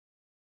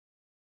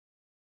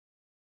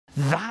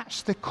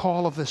That's the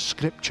call of the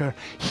Scripture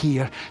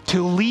here,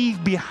 to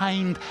leave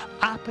behind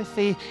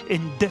apathy,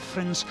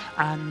 indifference,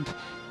 and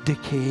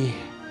decay,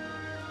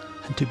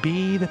 and to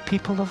be the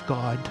people of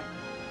God,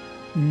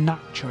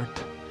 nurtured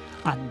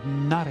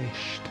and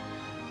nourished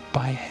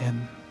by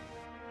Him.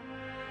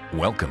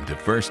 Welcome to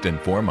First and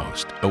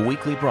Foremost, a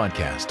weekly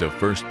broadcast of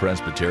First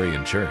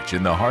Presbyterian Church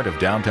in the heart of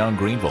downtown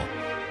Greenville.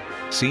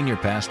 Senior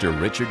Pastor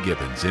Richard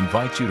Gibbons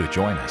invites you to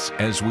join us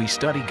as we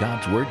study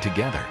God's Word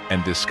together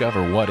and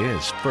discover what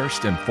is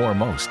first and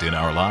foremost in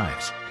our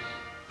lives.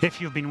 If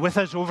you've been with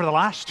us over the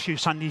last few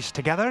Sundays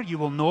together, you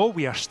will know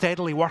we are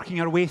steadily working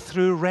our way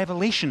through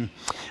Revelation.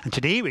 And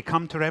today we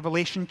come to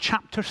Revelation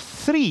chapter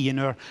 3. In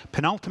our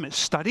penultimate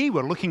study,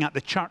 we're looking at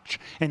the church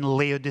in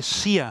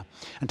Laodicea.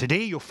 And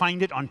today you'll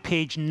find it on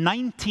page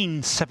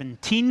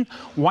 1917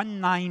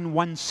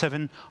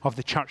 of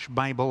the church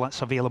Bible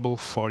that's available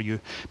for you.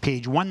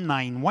 Page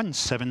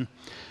 1917,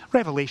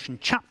 Revelation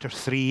chapter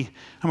 3.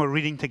 And we're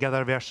reading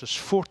together verses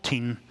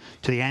 14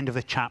 to the end of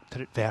the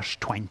chapter at verse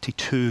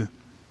 22.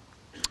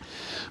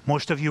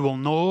 Most of you will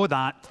know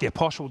that the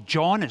Apostle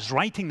John is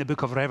writing the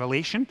book of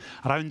Revelation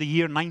around the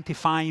year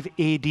 95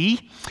 AD.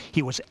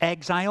 He was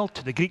exiled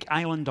to the Greek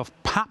island of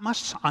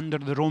Patmos under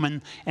the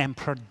Roman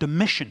Emperor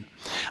Domitian.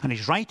 And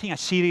he's writing a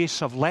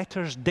series of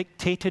letters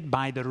dictated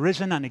by the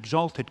risen and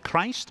exalted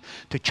Christ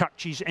to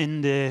churches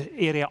in the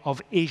area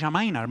of Asia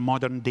Minor,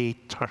 modern-day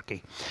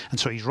Turkey. And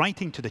so he's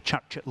writing to the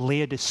church at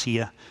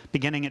Laodicea,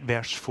 beginning at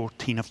verse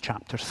 14 of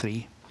chapter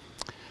 3.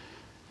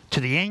 To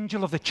the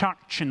angel of the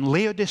church in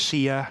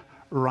Laodicea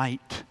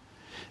write,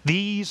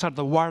 these are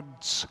the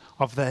words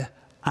of the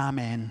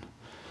Amen,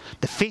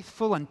 the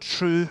faithful and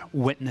true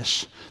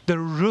witness, the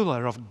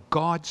ruler of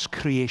God's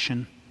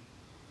creation.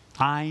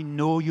 I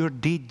know your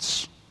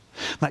deeds,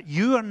 that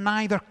you are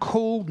neither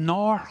cold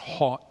nor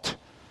hot.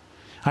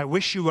 I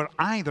wish you were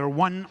either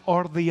one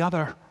or the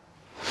other.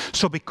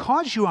 So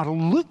because you are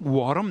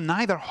lukewarm,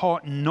 neither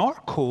hot nor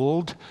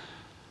cold,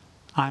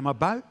 I am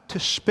about to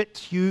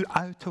spit you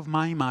out of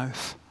my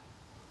mouth.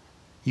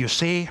 You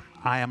say,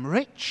 I am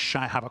rich,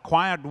 I have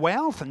acquired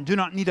wealth, and do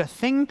not need a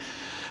thing,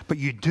 but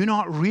you do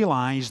not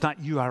realize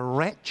that you are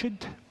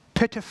wretched,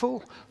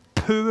 pitiful,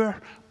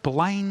 poor,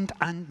 blind,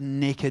 and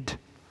naked.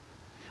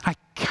 I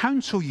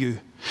counsel you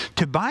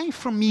to buy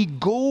from me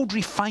gold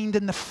refined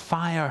in the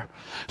fire,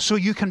 so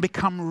you can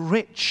become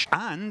rich,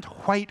 and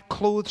white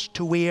clothes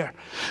to wear,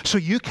 so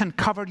you can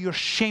cover your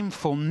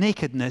shameful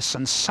nakedness,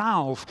 and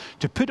salve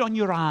to put on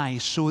your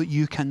eyes so that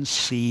you can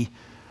see.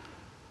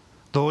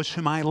 Those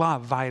whom I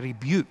love, I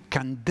rebuke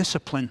and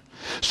discipline.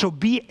 So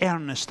be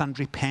earnest and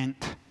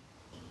repent.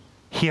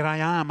 Here I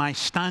am, I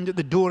stand at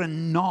the door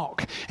and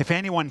knock. If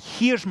anyone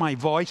hears my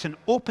voice and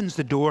opens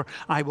the door,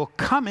 I will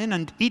come in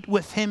and eat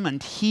with him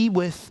and he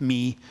with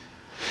me.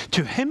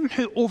 To him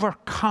who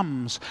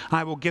overcomes,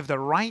 I will give the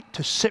right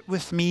to sit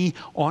with me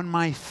on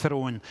my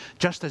throne,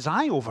 just as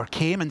I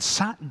overcame and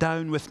sat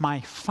down with my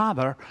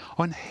Father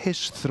on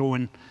his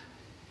throne.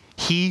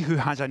 He who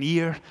has an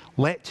ear,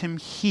 let him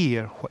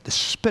hear what the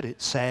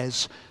Spirit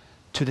says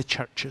to the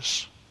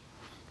churches.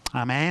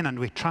 Amen. And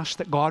we trust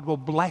that God will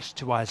bless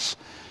to us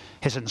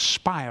His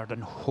inspired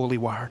and holy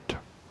word.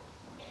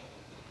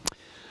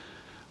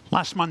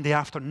 Last Monday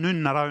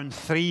afternoon around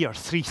 3 or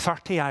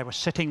 3:30, I was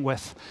sitting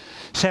with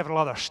several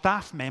other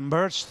staff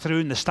members through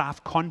in the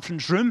staff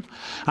conference room,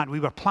 and we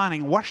were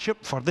planning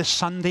worship for this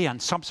Sunday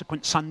and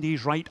subsequent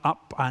Sundays right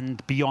up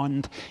and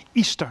beyond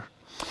Easter.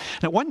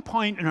 And at one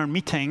point in our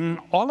meeting,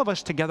 all of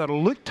us together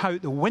looked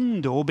out the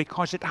window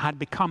because it had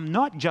become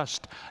not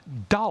just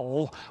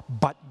dull,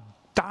 but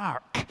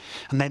dark.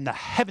 And then the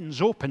heavens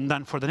opened,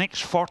 and for the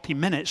next 40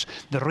 minutes,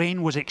 the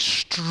rain was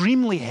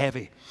extremely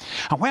heavy.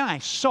 And when I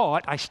saw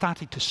it, I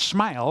started to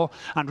smile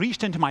and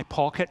reached into my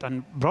pocket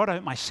and brought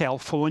out my cell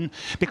phone,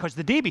 because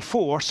the day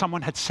before,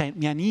 someone had sent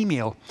me an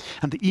email.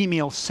 And the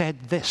email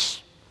said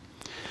this: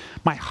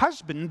 my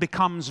husband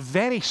becomes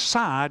very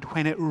sad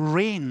when it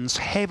rains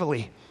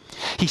heavily.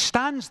 He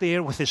stands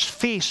there with his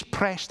face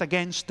pressed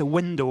against the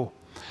window.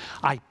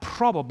 I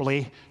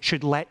probably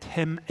should let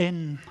him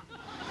in.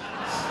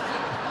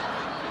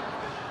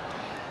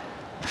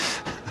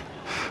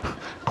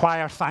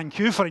 Choir, thank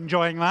you for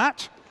enjoying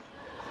that.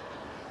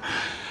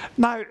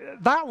 Now,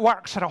 that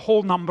works at a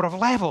whole number of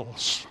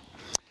levels.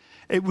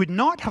 It would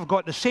not have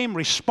got the same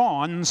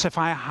response if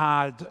I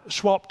had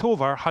swapped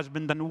over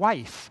husband and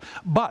wife,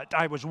 but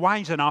I was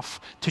wise enough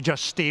to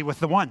just stay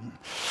with the one.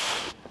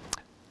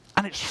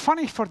 And it's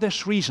funny for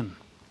this reason.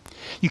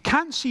 You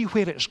can't see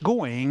where it's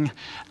going,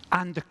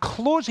 and the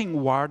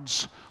closing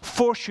words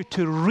force you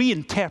to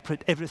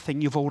reinterpret everything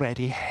you've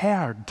already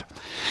heard.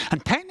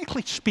 And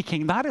technically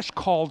speaking, that is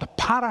called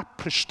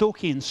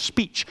parapristokian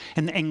speech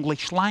in the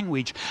English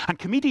language. And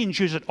comedians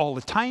use it all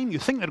the time. You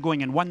think they're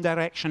going in one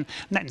direction,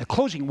 and then the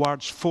closing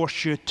words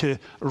force you to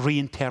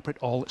reinterpret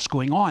all that's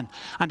going on.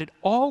 And it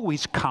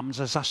always comes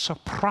as a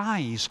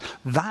surprise.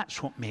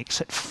 That's what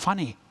makes it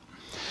funny.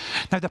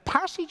 Now, the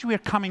passage we're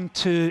coming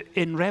to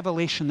in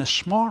Revelation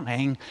this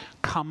morning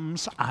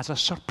comes as a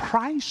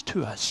surprise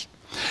to us.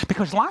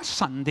 Because last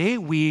Sunday,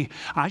 we,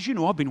 as you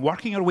know, have been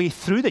working our way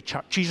through the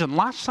churches, and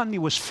last Sunday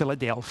was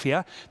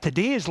Philadelphia.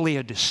 Today is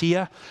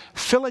Laodicea.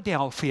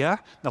 Philadelphia,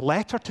 the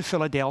letter to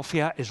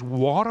Philadelphia is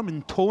warm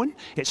in tone.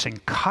 It's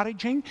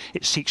encouraging.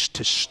 It seeks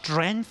to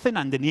strengthen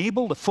and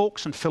enable the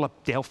folks in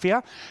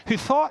Philadelphia who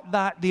thought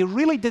that they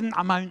really didn't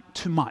amount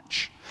to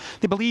much.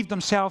 They believed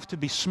themselves to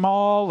be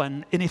small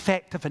and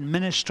ineffective in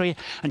ministry,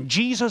 and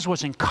Jesus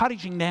was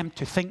encouraging them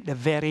to think the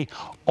very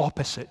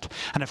opposite.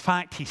 And in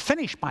fact, he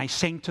finished by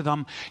saying to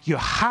them, you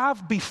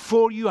have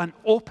before you an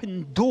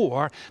open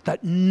door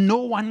that no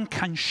one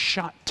can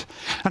shut.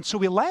 And so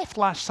we left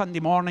last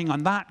Sunday morning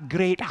on that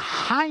great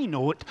high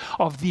note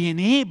of the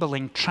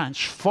enabling,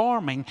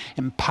 transforming,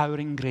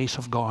 empowering grace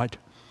of God.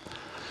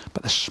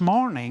 But this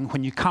morning,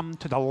 when you come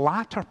to the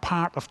latter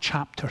part of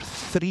chapter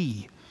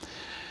 3,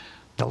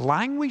 the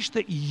language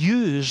that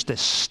used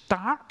is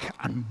stark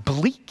and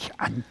bleak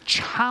and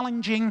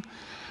challenging,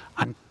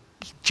 and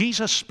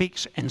Jesus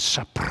speaks in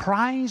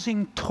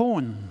surprising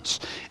tones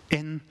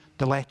in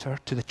the letter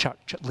to the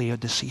church at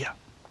Laodicea.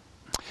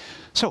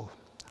 So,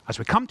 as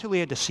we come to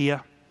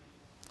Laodicea,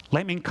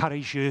 let me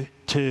encourage you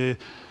to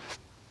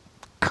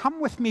come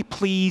with me,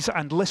 please,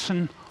 and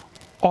listen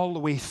all the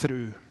way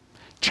through.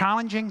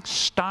 Challenging,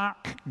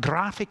 stark,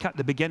 graphic at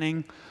the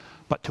beginning,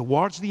 but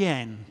towards the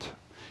end,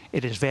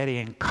 it is very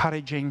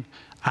encouraging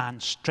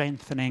and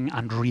strengthening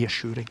and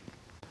reassuring.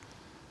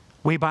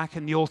 Way back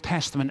in the Old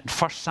Testament, in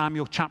 1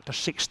 Samuel chapter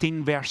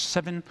 16, verse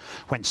 7,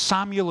 when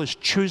Samuel is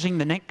choosing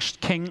the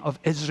next king of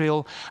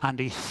Israel, and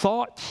he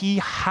thought he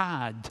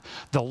had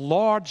the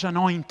Lord's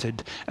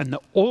anointed and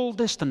the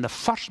oldest and the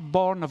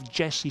firstborn of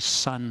Jesse's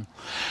son.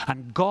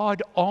 And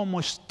God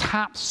almost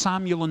taps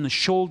Samuel on the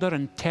shoulder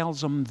and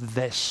tells him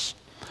this: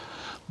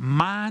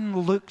 man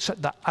looks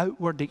at the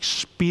outward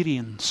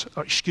experience,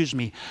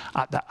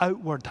 at the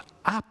outward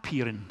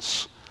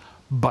appearance,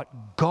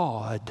 but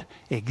God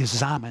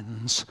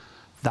examines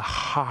the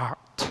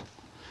heart.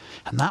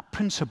 And that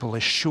principle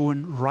is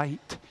shown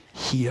right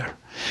here.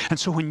 And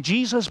so when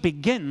Jesus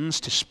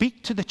begins to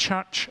speak to the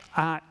church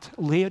at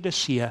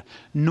Laodicea,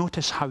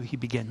 notice how he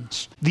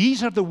begins.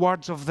 These are the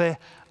words of the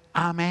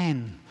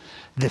Amen,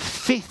 the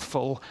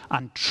faithful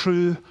and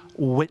true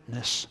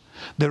witness,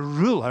 the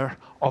ruler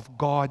of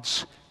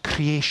God's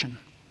creation.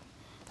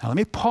 Now let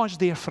me pause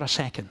there for a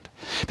second,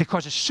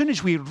 because as soon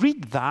as we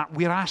read that,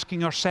 we're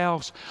asking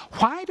ourselves,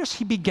 why does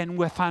he begin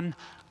with an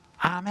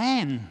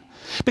Amen?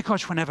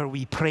 Because whenever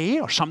we pray,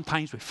 or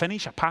sometimes we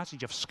finish a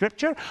passage of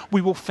Scripture, we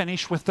will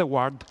finish with the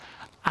word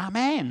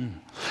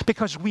Amen.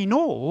 Because we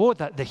know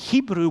that the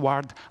Hebrew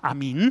word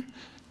Amen,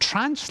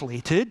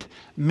 translated,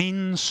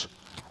 means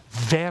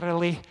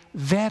verily,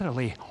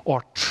 verily,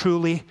 or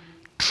truly,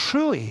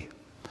 truly.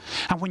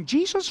 And when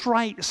Jesus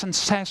writes and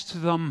says to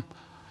them,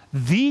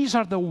 these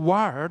are the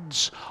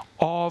words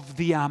of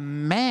the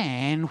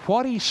Amen,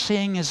 what he's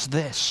saying is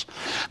this: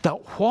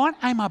 that what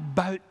I'm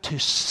about to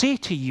say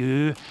to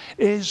you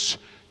is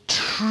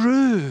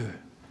true.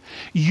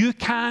 You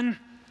can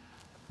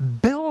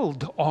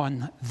build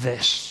on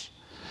this.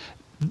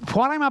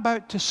 What I'm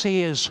about to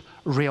say is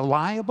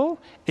reliable,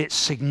 it's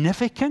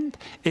significant,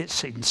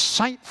 it's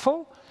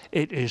insightful,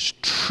 it is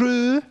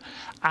true,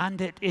 and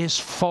it is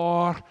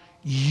for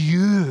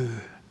you.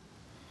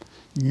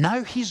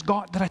 Now he's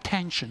got their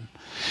attention.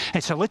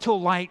 It's a little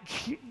like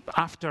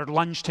after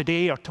lunch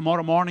today or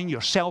tomorrow morning,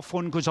 your cell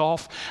phone goes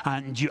off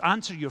and you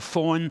answer your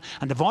phone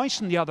and the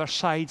voice on the other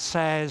side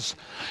says,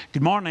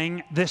 good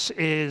morning, this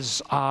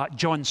is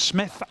John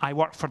Smith, I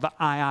work for the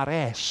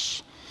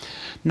IRS.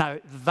 Now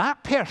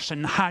that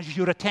person has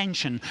your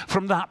attention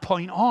from that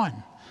point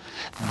on.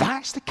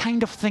 That's the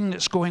kind of thing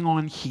that's going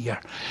on here.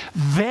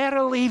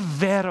 Verily,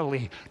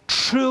 verily,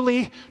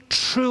 truly,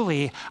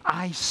 truly,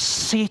 I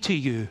say to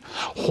you,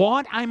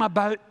 what I'm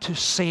about to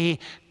say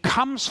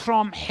comes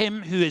from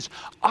him who is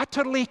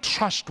utterly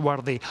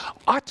trustworthy,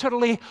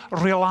 utterly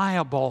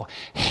reliable.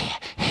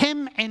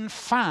 Him, in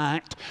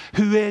fact,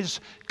 who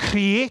is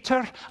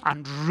creator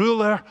and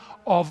ruler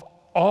of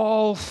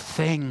all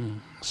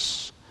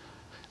things.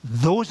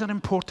 Those are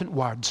important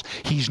words.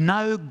 He's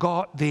now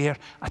got their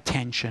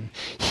attention.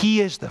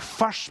 He is the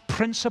first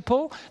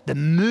principle, the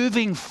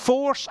moving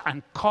force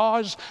and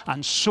cause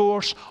and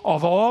source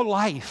of all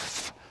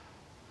life.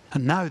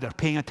 And now they're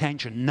paying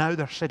attention. Now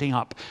they're sitting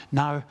up.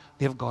 Now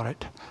they've got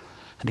it.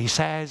 And he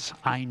says,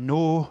 I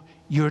know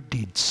your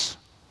deeds.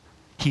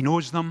 He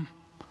knows them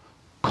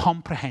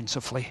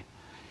comprehensively,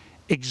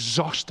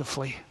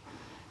 exhaustively.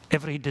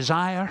 Every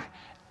desire,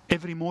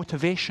 every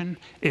motivation,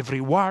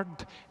 every word,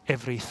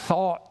 every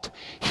thought,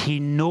 he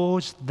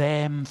knows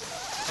them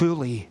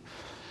fully.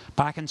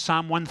 Back in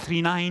Psalm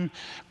 139,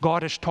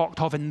 God is talked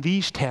of in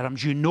these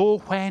terms: you know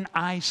when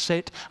I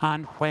sit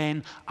and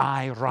when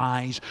I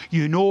rise.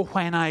 You know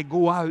when I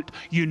go out.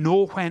 You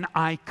know when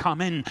I come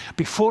in.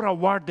 Before a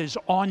word is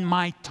on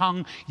my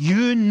tongue,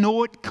 you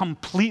know it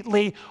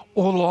completely,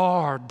 O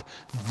Lord.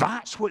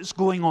 That's what's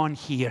going on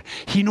here.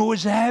 He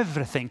knows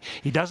everything.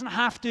 He doesn't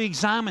have to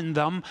examine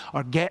them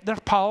or get their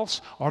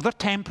pulse or their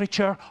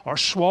temperature or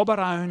swab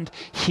around.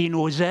 He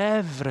knows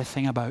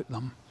everything about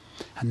them.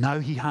 And now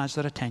he has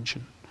their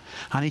attention.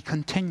 And he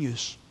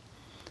continues,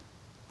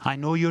 I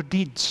know your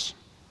deeds.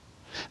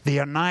 They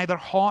are neither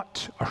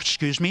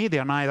they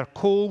are neither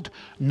cold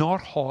nor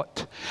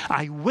hot.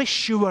 I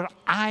wish you were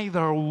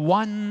either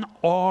one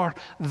or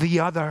the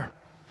other.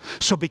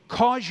 So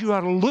because you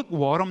are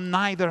lukewarm,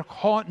 neither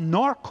hot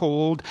nor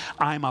cold,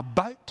 I am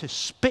about to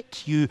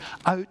spit you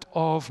out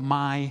of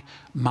my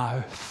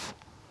mouth.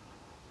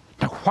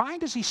 Now, why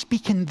does he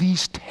speak in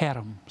these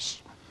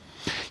terms?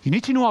 You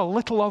need to know a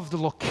little of the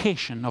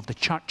location of the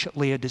church at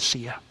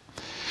Laodicea.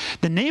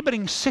 The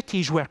neighboring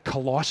cities were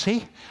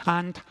Colossae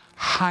and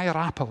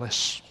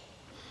Hierapolis.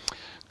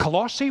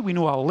 Colossae we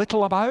know a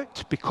little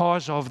about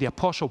because of the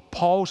Apostle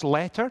Paul's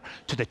letter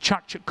to the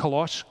church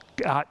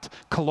at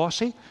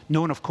Colossae,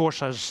 known of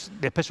course as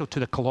the Epistle to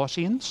the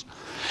Colossians.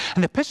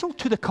 And the Epistle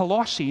to the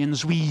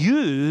Colossians we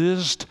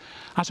used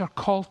as our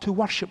call to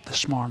worship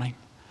this morning.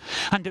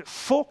 And it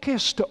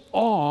focused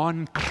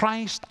on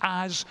Christ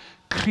as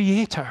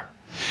Creator.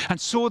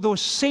 And so those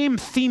same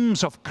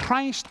themes of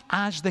Christ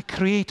as the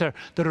Creator,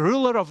 the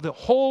ruler of the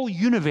whole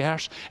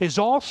universe, is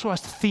also a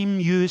theme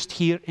used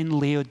here in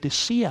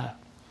Laodicea.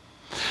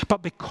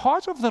 But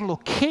because of their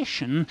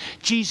location,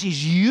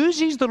 Jesus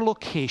uses their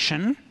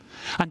location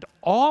and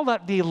all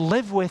that they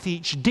live with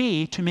each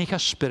day to make a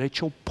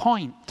spiritual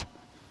point.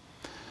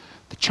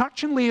 The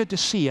church in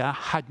Laodicea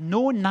had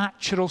no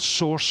natural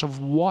source of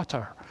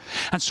water.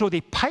 And so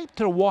they piped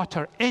their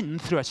water in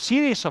through a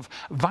series of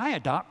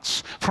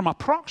viaducts from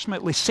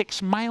approximately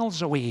 6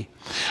 miles away.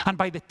 And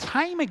by the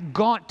time it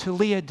got to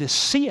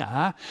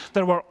Laodicea,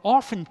 there were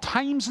often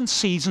times and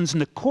seasons in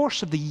the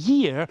course of the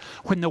year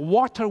when the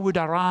water would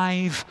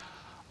arrive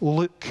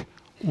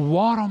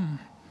lukewarm.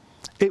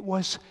 It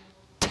was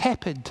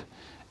tepid.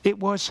 It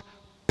was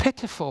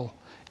pitiful.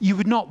 You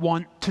would not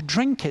want to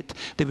drink it.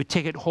 They would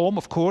take it home,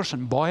 of course,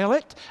 and boil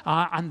it,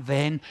 and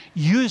then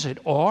use it,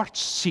 or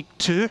seek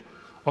to,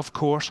 of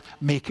course,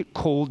 make it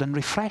cold and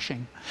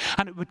refreshing.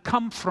 And it would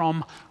come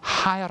from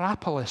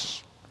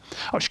Hierapolis.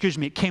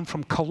 It came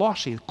from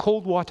Colossae,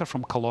 cold water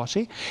from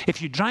Colossae.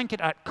 If you drank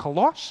it at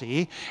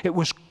Colossae, it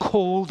was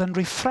cold and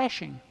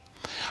refreshing.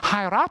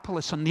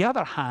 Hierapolis, on the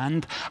other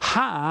hand,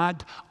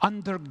 had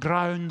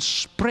underground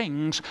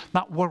springs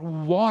that were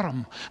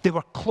warm. They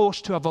were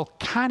close to a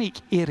volcanic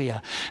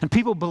area, and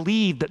people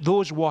believed that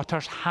those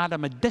waters had a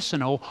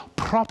medicinal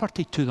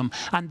property to them,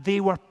 and they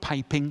were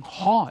piping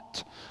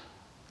hot.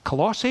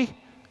 Colossae,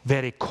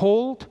 very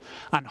cold,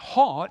 and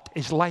hot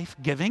is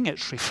life-giving,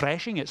 it's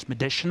refreshing, it's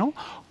medicinal.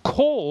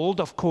 Cold,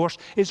 of course,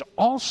 is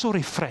also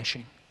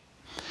refreshing.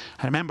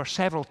 I remember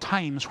several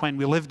times when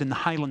we lived in the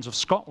Highlands of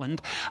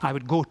Scotland, I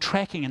would go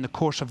trekking in the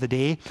course of the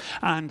day,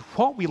 and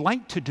what we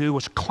liked to do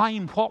was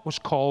climb what was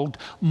called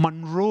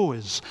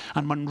Munros.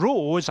 And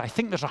Munros, I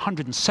think there's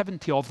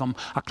 170 of them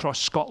across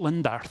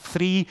Scotland, are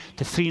 3,000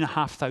 to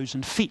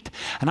 3,500 feet.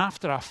 And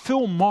after a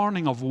full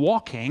morning of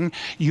walking,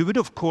 you would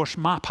of course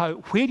map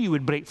out where you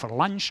would break for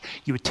lunch.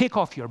 You would take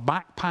off your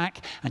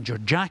backpack and your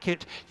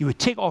jacket, you would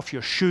take off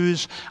your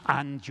shoes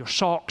and your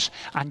socks,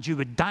 and you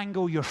would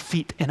dangle your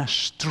feet in a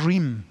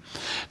stream.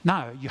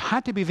 Now, you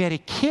had to be very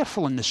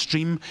careful in the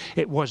stream.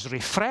 It was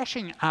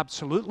refreshing,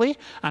 absolutely,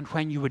 and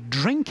when you would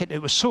drink it, it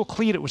was so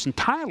clear it was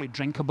entirely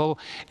drinkable.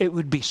 It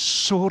would be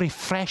so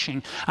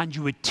refreshing, and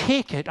you would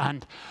take it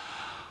and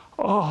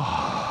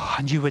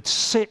you would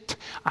sit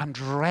and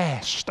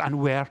rest and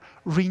were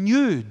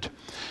renewed.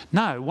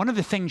 Now, one of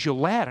the things you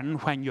learn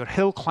when you're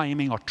hill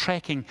climbing or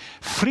trekking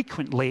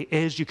frequently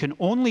is you can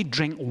only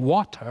drink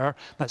water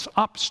that's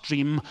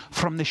upstream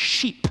from the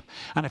sheep.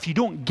 And if you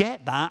don't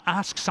get that,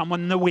 ask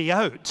someone on the way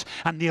out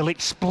and they'll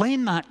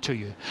explain that to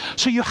you.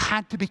 So you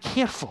had to be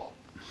careful.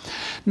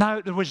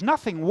 Now, there was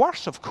nothing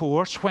worse, of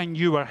course, when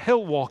you were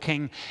hill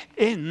walking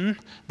in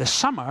the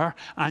summer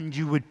and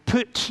you would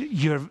put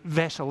your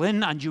vessel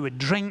in and you would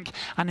drink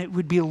and it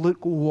would be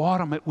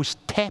lukewarm, it was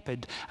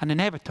tepid, and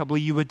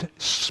inevitably you would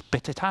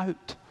spit it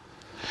out.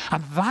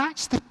 And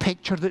that's the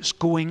picture that's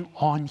going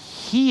on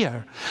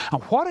here.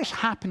 And what is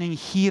happening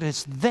here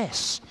is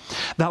this,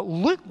 that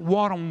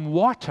lukewarm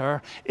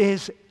water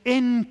is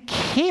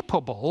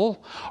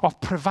incapable of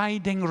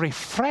providing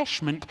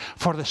refreshment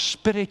for the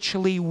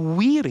spiritually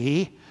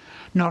weary,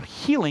 nor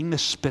healing the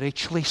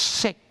spiritually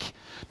sick.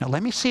 Now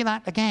let me say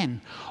that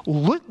again.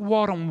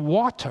 Lukewarm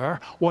water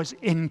was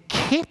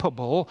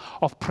incapable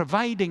of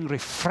providing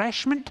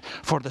refreshment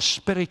for the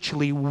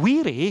spiritually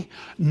weary,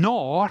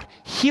 nor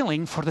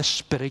healing for the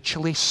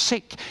spiritually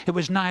sick. It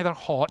was neither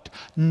hot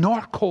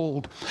nor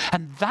cold.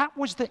 And that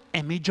was the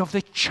image of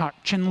the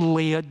church in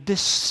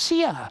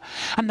Laodicea.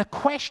 And the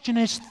question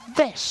is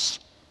this: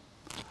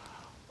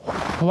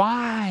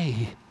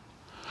 why?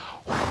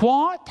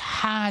 What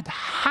had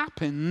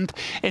happened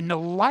in the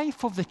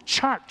life of the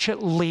church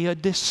at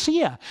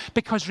Laodicea?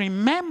 Because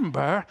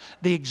remember,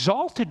 the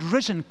exalted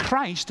risen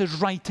Christ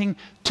is writing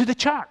to the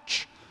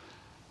church.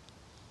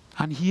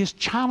 And he is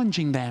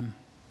challenging them.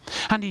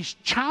 And he's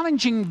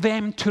challenging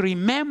them to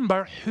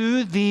remember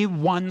who they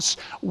once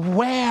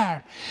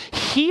were.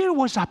 Here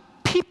was a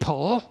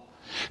people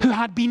who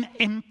had been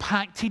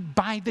impacted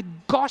by the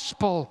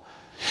gospel.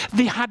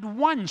 They had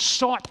once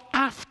sought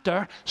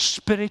after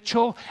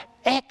spiritual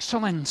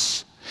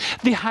excellence.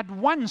 They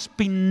had once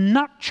been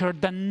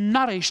nurtured and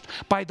nourished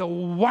by the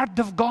Word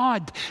of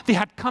God. They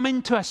had come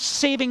into a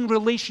saving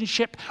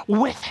relationship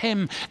with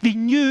Him. They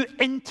knew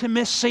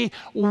intimacy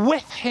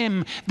with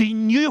Him. They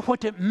knew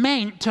what it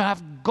meant to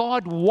have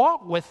God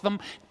walk with them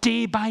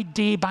day by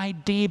day by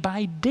day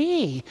by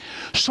day.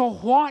 So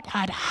what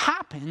had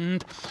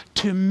happened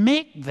to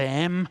make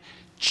them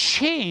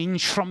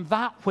change from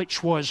that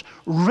which was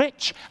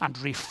rich and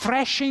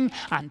refreshing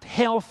and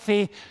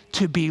healthy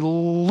to be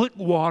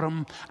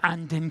lukewarm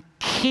and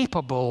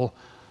incapable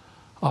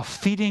of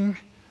feeding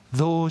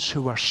those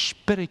who were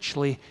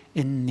spiritually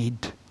in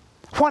need?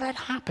 What had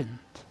happened?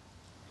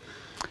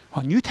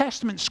 Well, New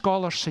Testament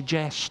scholars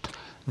suggest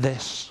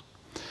this,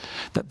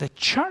 that the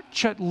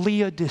church at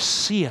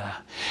Laodicea,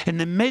 in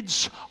the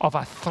midst of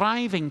a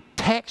thriving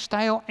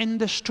textile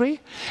industry,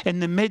 in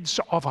the midst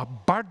of a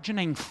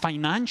burgeoning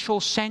financial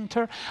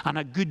center and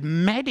a good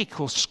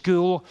medical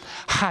school,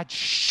 had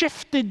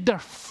shifted their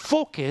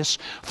focus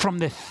from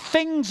the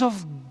things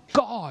of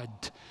God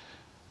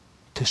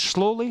to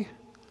slowly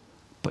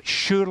but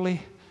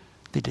surely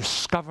they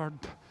discovered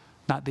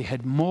that they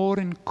had more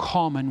in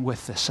common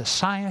with the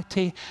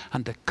society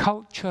and the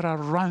culture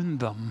around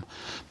them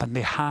than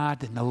they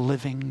had in the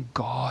living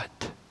God.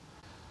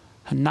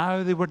 And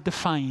now they were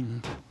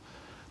defined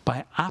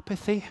by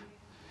apathy,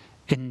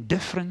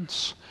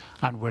 indifference,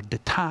 and were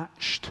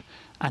detached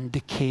and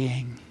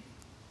decaying.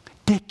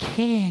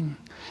 Decaying.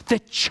 The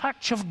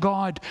church of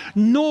God.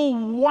 No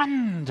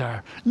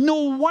wonder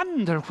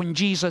when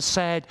Jesus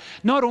said,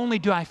 not only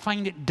do I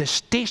find it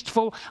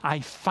distasteful,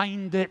 I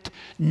find it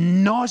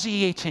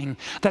nauseating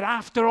that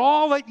after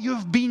all that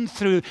you've been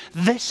through,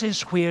 this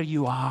is where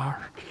you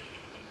are.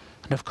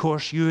 And of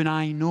course, you and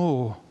I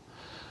know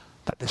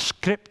that the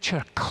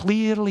Scripture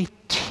clearly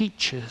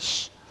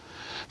teaches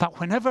that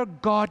whenever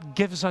God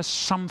gives us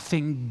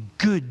something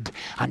good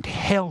and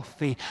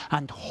healthy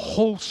and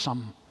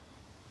wholesome,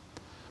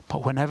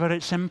 but whenever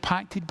it's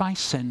impacted by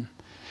sin,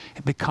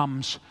 it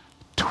becomes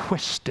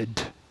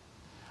twisted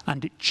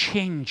and it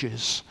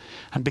changes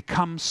and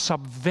becomes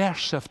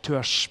subversive to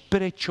our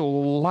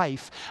spiritual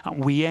life,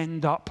 and we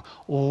end up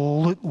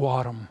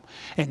lukewarm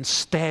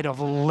instead of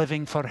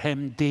living for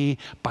Him day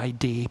by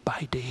day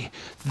by day.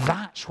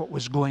 That's what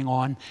was going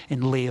on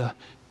in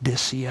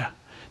Laodicea,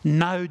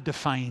 now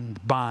defined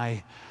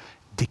by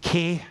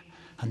decay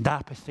and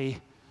apathy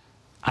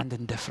and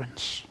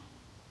indifference.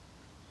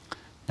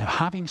 Now,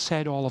 having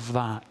said all of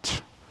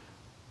that,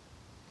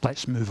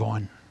 let's move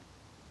on.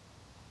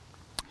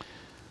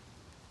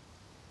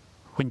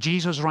 When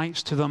Jesus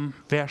writes to them,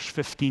 verse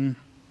 15,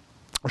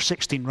 or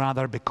 16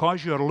 rather,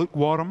 because you are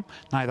lukewarm,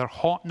 neither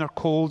hot nor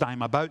cold, I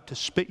am about to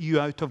spit you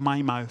out of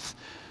my mouth.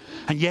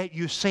 And yet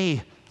you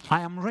say,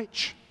 I am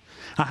rich.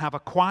 I have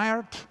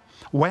acquired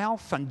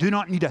wealth and do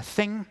not need a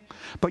thing,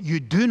 but you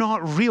do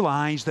not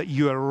realize that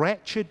you are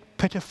wretched,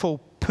 pitiful,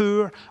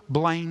 poor,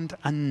 blind,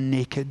 and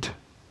naked.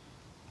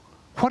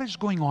 What is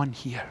going on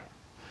here?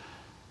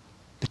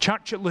 The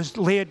church at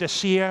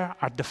Laodicea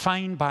are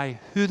defined by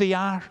who they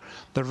are,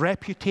 their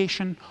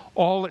reputation,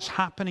 all that's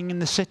happening in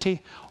the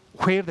city,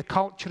 where the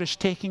culture is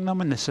taking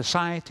them and the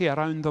society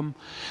around them.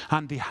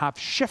 And they have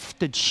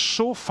shifted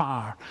so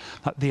far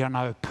that they are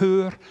now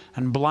poor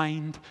and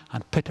blind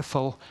and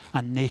pitiful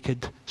and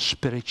naked,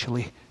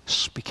 spiritually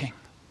speaking.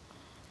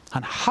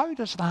 And how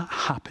does that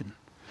happen?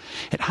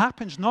 It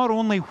happens not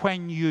only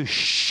when you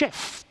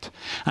shift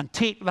and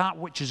take that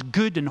which is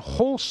good and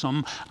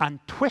wholesome and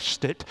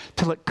twist it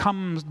till it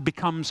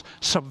becomes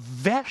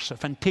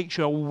subversive and takes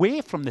you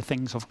away from the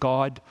things of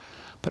God,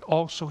 but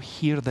also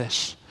hear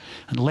this,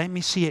 and let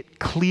me see it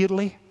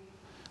clearly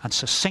and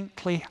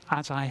succinctly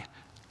as I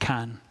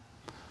can.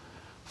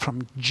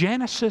 From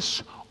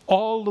Genesis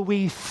all the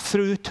way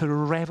through to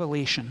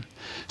Revelation,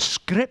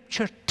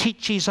 Scripture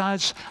teaches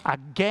us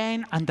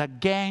again and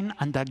again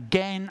and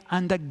again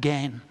and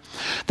again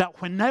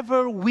that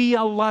whenever we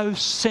allow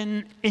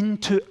sin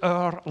into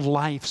our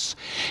lives,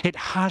 it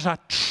has a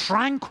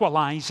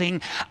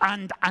tranquilizing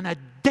and an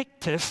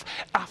addictive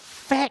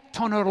effect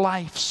on our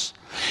lives.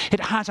 It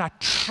has a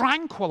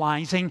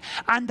tranquilizing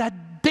and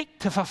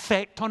addictive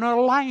effect on our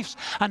lives,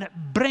 and it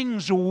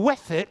brings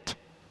with it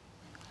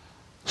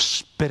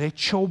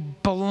spiritual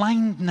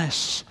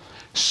blindness.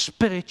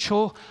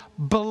 Spiritual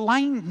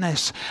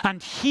blindness.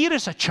 And here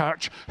is a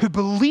church who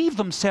believe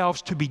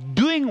themselves to be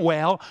doing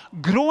well,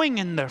 growing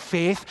in their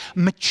faith,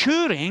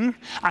 maturing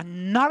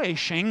and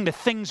nourishing the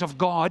things of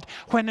God,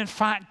 when in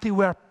fact they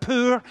were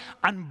poor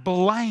and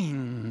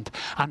blind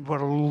and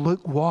were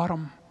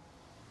lukewarm.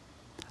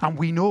 And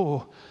we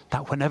know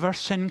that whenever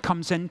sin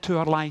comes into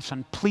our lives,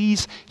 and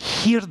please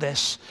hear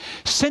this,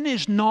 sin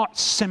is not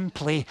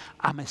simply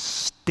a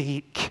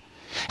mistake.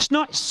 It's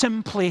not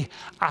simply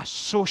a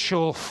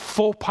social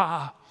faux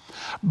pas,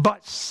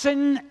 but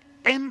sin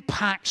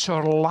impacts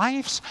our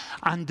lives,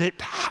 and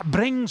it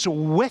brings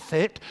with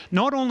it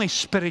not only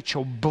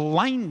spiritual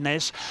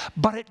blindness,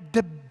 but it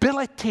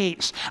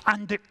debilitates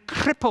and it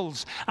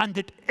cripples and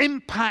it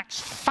impacts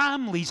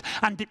families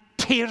and it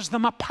tears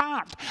them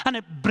apart, and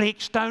it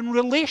breaks down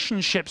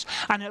relationships,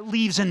 and it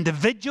leaves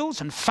individuals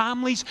and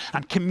families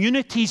and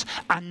communities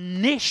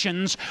and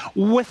nations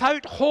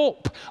without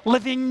hope,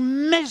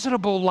 living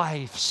miserable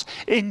lives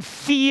in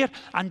fear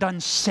and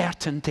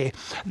uncertainty.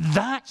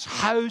 That's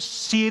how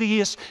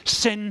serious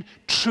sin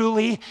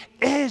truly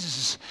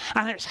is.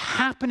 And it's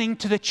happening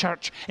to the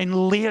church in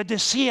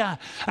Laodicea.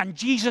 And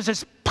Jesus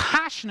is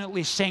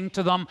passionately saying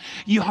to them,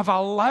 you have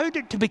allowed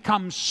it to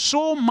become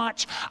so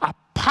much a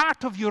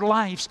part of your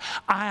lives.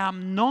 I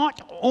am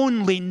not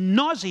only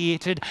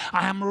nauseated,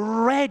 I am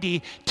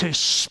ready to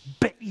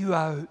spit you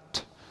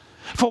out.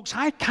 Folks,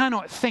 I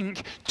cannot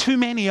think too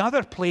many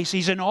other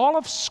places in all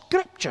of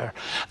Scripture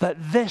that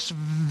this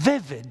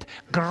vivid,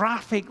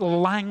 graphic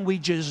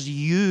language is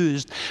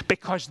used,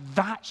 because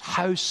that's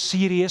how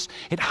serious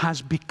it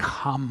has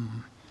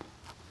become.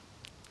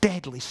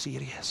 Deadly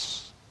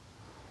serious.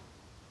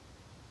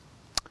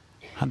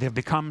 And they've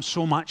become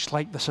so much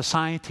like the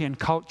society and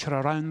culture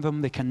around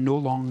them, they can no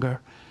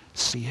longer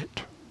see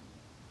it.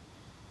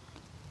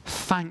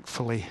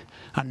 Thankfully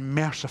and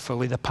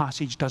mercifully, the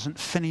passage doesn't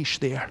finish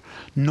there.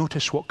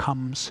 Notice what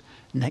comes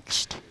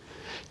next.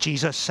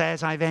 Jesus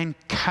says, I then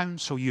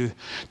counsel you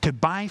to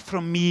buy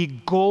from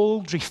me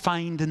gold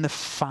refined in the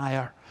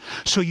fire,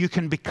 so you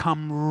can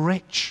become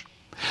rich,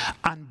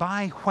 and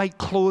buy white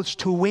clothes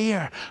to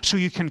wear, so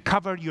you can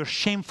cover your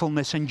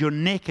shamefulness and your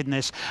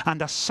nakedness, and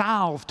a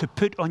salve to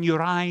put on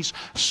your eyes,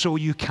 so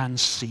you can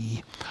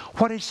see.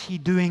 What is he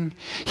doing?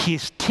 He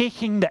is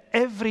taking the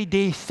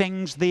everyday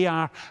things they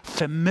are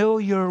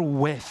familiar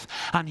with,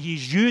 and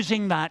he's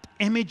using that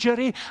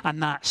imagery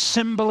and that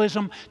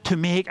symbolism to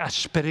make a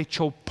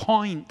spiritual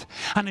point.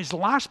 And his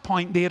last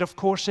point there, of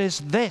course,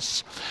 is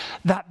this,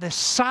 that the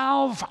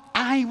salve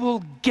I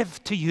will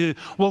give to you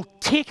will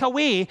take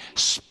away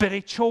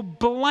spiritual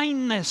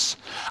blindness.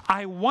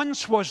 I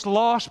once was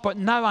lost, but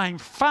now I'm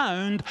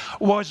found,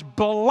 was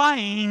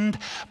blind,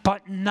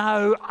 but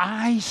now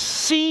I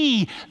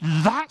see.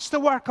 That's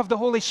the work of the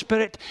Holy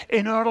Spirit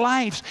in our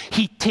lives.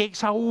 He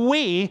takes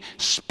away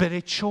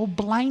spiritual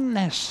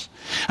blindness.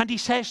 And he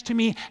says to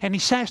me, and he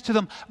says to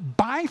them,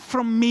 buy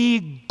from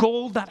me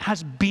gold that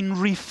has been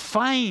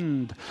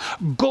refined,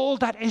 gold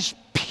that is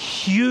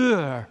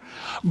pure,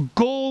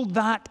 gold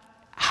that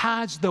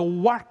has the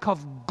work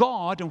of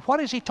God. And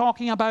what is he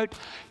talking about?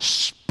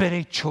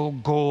 Spiritual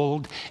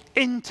gold,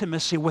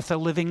 intimacy with the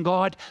living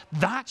God.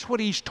 That's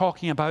what he's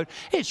talking about.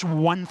 It's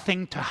one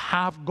thing to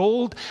have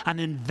gold and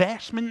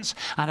investments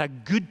and a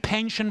good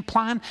pension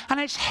plan, and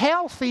it's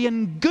healthy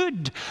and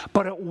good,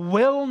 but it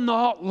will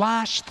not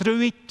last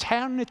through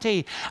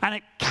eternity, and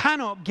it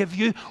cannot give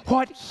you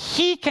what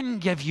he can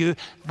give you.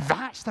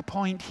 That's the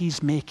point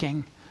he's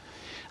making.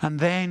 And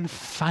then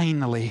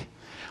finally,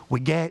 we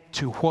get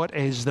to what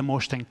is the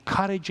most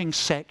encouraging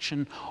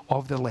section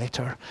of the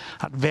letter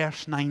at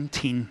verse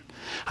 19.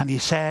 And he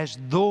says,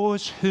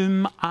 those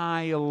whom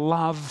I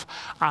love,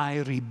 I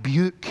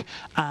rebuke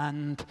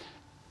and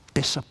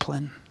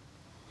discipline.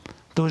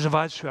 Those of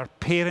us who are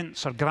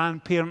parents or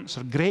grandparents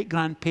or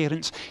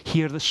great-grandparents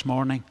here this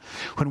morning,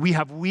 when we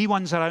have wee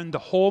ones around the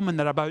home and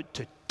they're about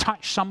to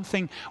touch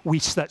something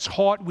that's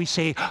hot, we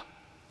say,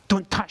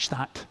 don't touch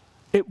that.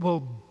 It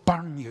will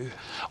burn you.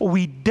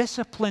 We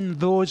discipline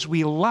those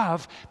we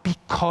love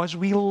because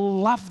we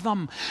love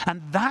them.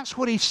 And that's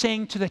what he's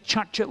saying to the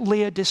church at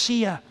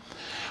Laodicea.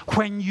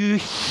 When you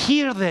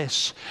hear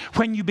this,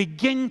 when you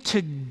begin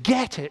to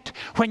get it,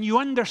 when you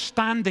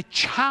understand the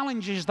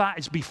challenges that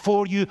is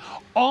before you,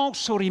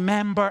 also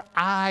remember,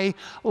 I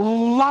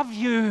love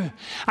you,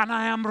 and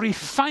I am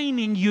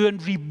refining you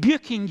and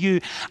rebuking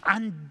you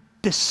and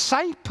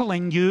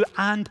discipling you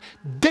and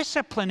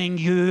disciplining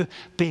you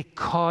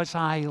because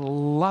I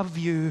love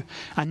you.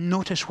 And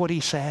notice what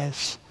he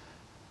says.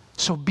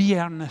 So be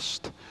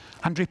earnest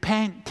and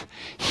repent.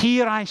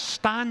 Here I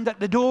stand at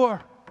the door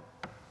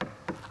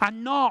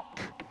and knock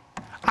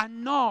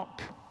and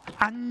knock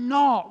and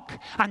knock.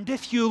 And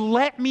if you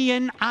let me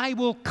in, I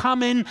will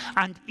come in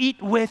and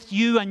eat with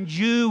you, and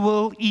you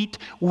will eat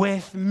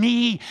with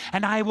me.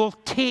 And I will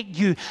take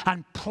you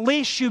and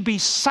place you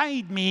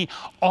beside me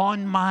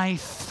on my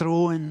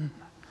throne.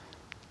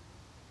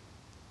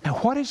 Now,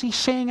 what is he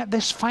saying at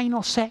this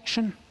final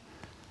section?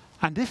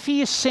 And if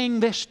he is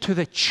saying this to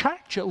the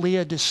church at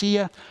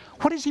Laodicea,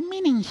 what is he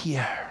meaning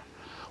here?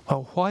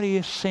 Well, what he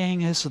is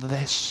saying is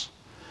this,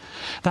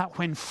 that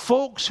when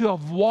folks who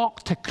have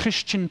walked a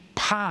Christian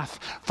path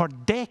for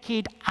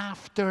decade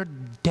after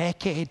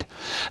decade,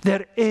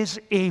 there is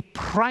a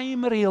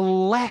primary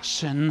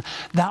lesson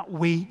that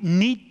we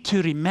need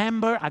to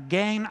remember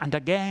again and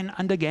again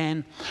and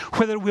again.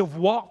 Whether we've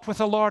walked with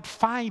the Lord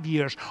 5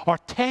 years or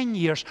 10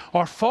 years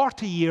or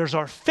 40 years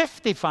or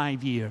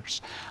 55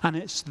 years. And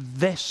it's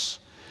this,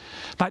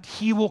 that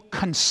he will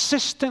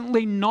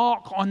consistently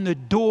knock on the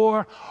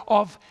door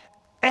of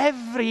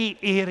every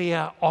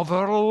area of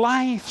our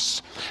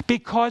lives,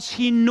 because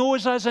he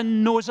knows us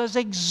and knows us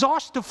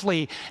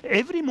exhaustively.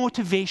 Every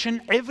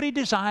motivation, every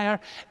desire,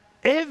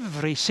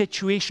 every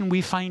situation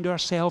we find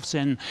ourselves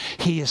in,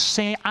 he is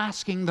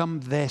asking them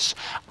this: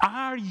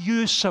 are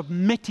you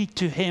submitted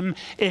to him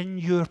in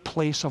your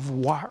place of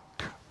work?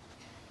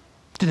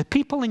 Do the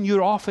people in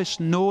your office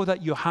know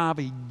that you have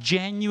a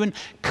genuine,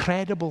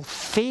 credible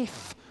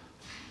faith?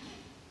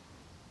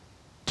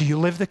 Do you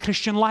live the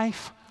Christian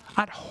life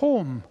at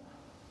home?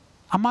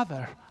 A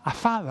mother, a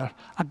father,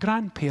 a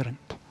grandparent?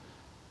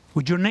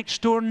 Would your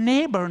next door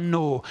neighbor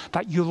know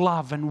that you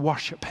love and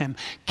worship him?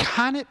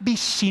 Can it be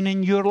seen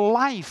in your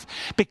life?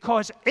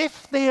 Because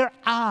if there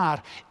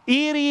are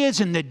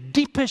areas in the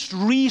deepest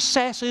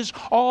recesses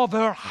of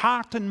our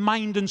heart and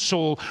mind and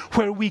soul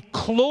where we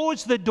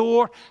close the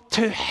door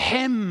to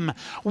him,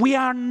 we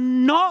are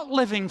not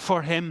living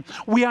for him,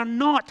 we are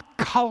not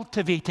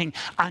cultivating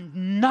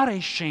and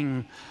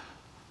nourishing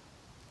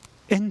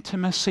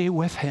intimacy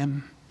with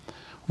him.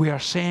 We are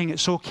saying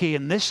it's okay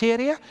in this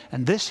area,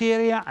 and this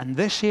area, and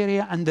this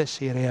area, and this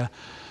area,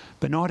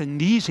 but not in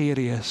these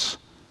areas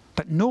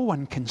that no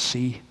one can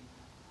see.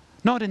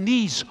 Not in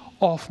these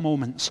off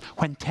moments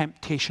when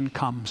temptation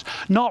comes.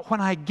 Not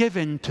when I give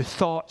in to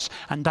thoughts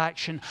and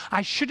action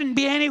I shouldn't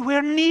be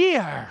anywhere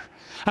near.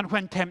 And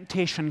when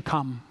temptation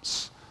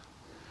comes.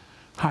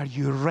 Are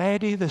you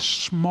ready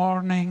this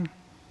morning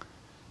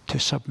to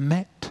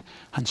submit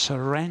and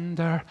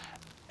surrender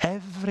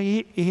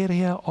every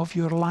area of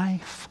your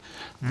life?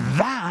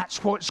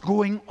 That's what's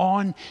going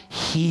on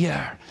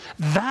here.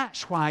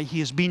 That's why he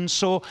has been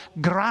so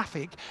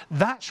graphic.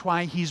 That's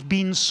why he's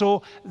been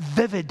so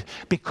vivid,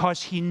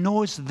 because he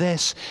knows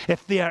this: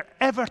 if they are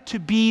ever to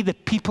be the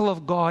people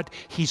of God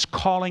he's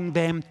calling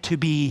them to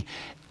be,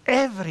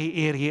 every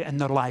area in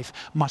their life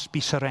must be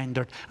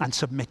surrendered and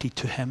submitted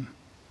to him.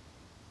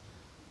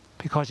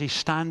 Because he's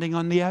standing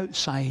on the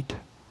outside,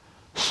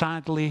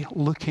 sadly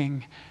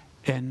looking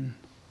in.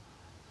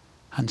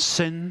 And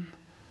sin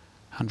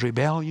and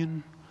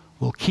rebellion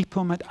will keep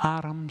him at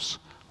arm's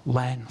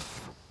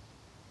length.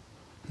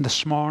 And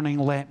this morning,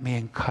 let me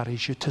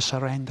encourage you to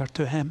surrender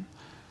to him.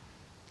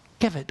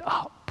 Give it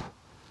up.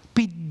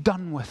 Be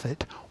done with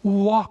it.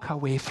 Walk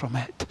away from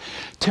it.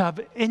 To have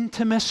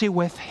intimacy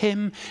with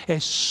him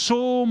is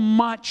so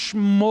much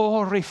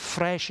more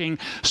refreshing,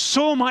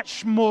 so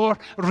much more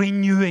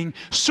renewing,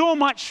 so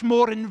much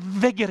more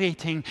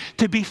invigorating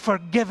to be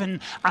forgiven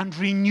and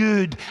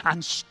renewed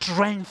and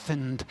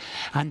strengthened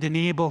and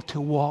enabled to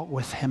walk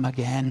with him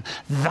again.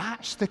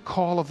 That's the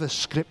call of the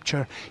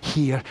scripture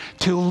here,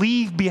 to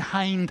leave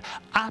behind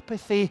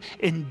apathy,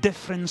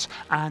 indifference,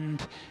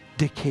 and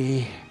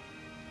decay.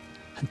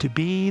 And to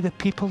be the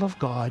people of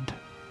God,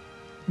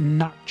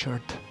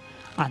 nurtured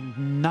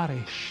and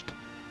nourished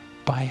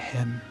by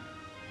him.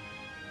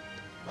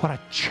 What a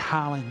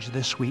challenge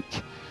this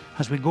week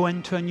as we go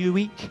into a new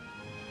week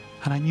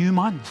and a new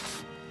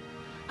month.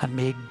 And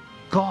may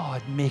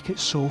God make it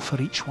so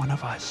for each one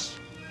of us.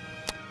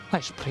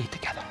 Let's pray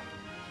together.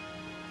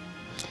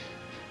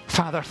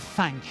 Father,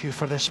 thank you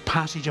for this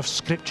passage of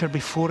scripture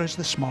before us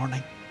this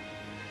morning.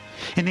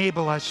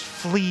 Enable us,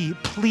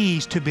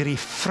 please, to be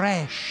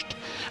refreshed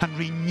and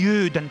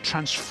renewed and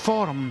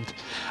transformed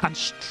and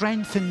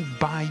strengthened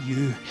by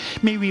you.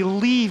 May we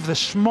leave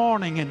this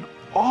morning in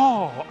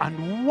awe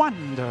and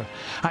wonder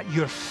at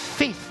your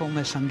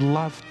faithfulness and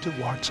love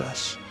towards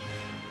us.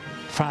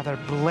 Father,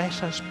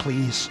 bless us,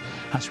 please,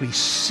 as we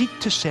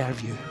seek to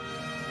serve you.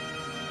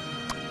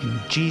 In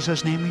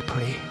Jesus' name we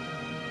pray.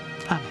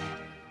 Amen.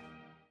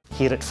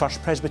 Here at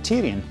First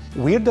Presbyterian,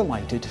 we're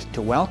delighted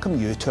to welcome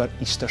you to our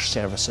Easter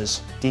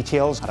services.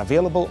 Details are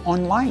available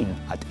online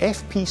at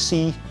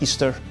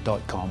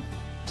fpceaster.com.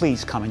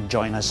 Please come and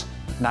join us,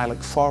 and I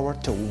look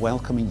forward to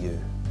welcoming you.